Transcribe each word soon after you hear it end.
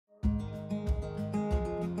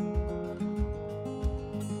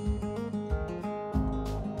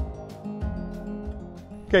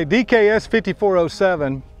Okay,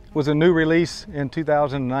 DKS54-07 was a new release in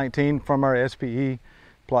 2019 from our SPE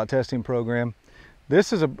plot testing program.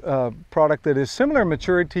 This is a product that is similar in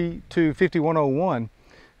maturity to 5101.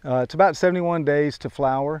 It's about 71 days to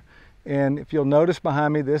flower, and if you'll notice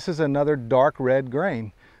behind me, this is another dark red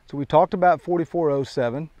grain. So we talked about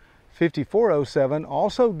 4407. 5407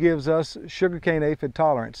 also gives us sugarcane aphid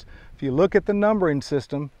tolerance. If you look at the numbering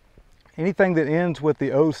system, anything that ends with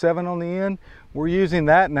the 07 on the end, we're using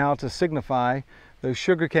that now to signify the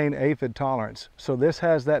sugarcane aphid tolerance. So this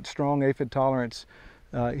has that strong aphid tolerance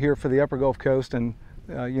here for the Upper Gulf Coast, and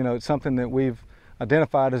you know, it's something that we've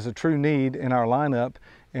identified as a true need in our lineup,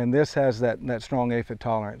 and this has that strong aphid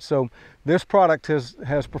tolerance. So this product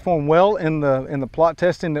has performed well in the plot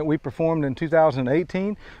testing that we performed in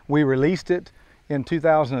 2018. We released it in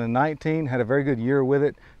 2019, had a very good year with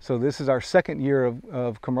it. So this is our second year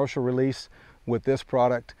of commercial release with this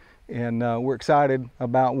product, and we're excited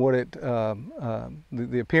about what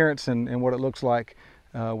the appearance and what it looks like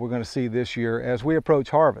we're going to see this year as we approach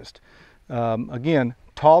harvest. Again,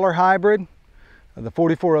 taller hybrid. The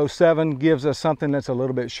 4407 gives us something that's a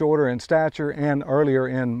little bit shorter in stature and earlier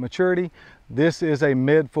in maturity. This is a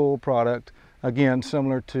mid-full product, again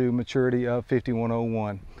similar to maturity of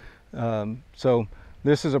 5101. So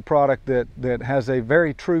this is a product that has a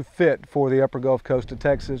very true fit for the Upper Gulf Coast of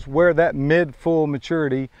Texas, where that mid-full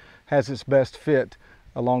maturity has its best fit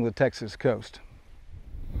along the Texas coast.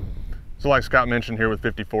 So like Scott mentioned here with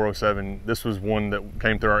 5407, this was one that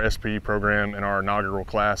came through our SPE program in our inaugural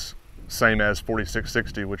class, same as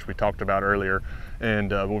 4660, which we talked about earlier.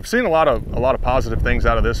 And we've seen a lot of positive things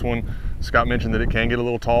out of this one. Scott mentioned that it can get a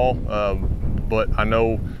little tall, but I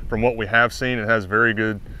know from what we have seen, it has very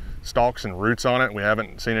good stalks and roots on it. We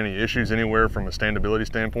haven't seen any issues anywhere from a standability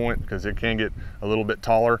standpoint, because it can get a little bit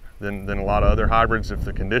taller than a lot of other hybrids if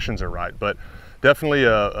the conditions are right. But definitely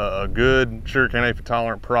a good sugarcane aphid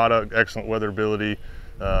tolerant product, excellent weatherability.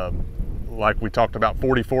 Like we talked about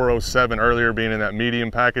 4407 earlier being in that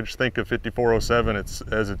medium package, think of 5407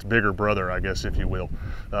 as its bigger brother, I guess, if you will.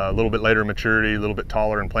 A little bit later maturity, a little bit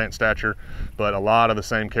taller in plant stature, but a lot of the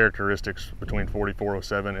same characteristics between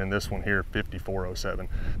 4407 and this one here, 5407.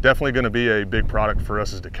 Definitely going to be a big product for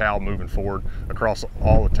us as DeKalb moving forward across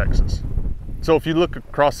all of Texas. So if you look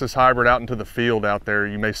across this hybrid out into the field out there,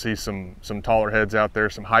 you may see some taller heads out there,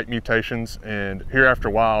 some height mutations, and here after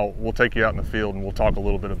a while, we'll take you out in the field and we'll talk a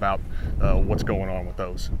little bit about what's going on with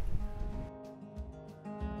those.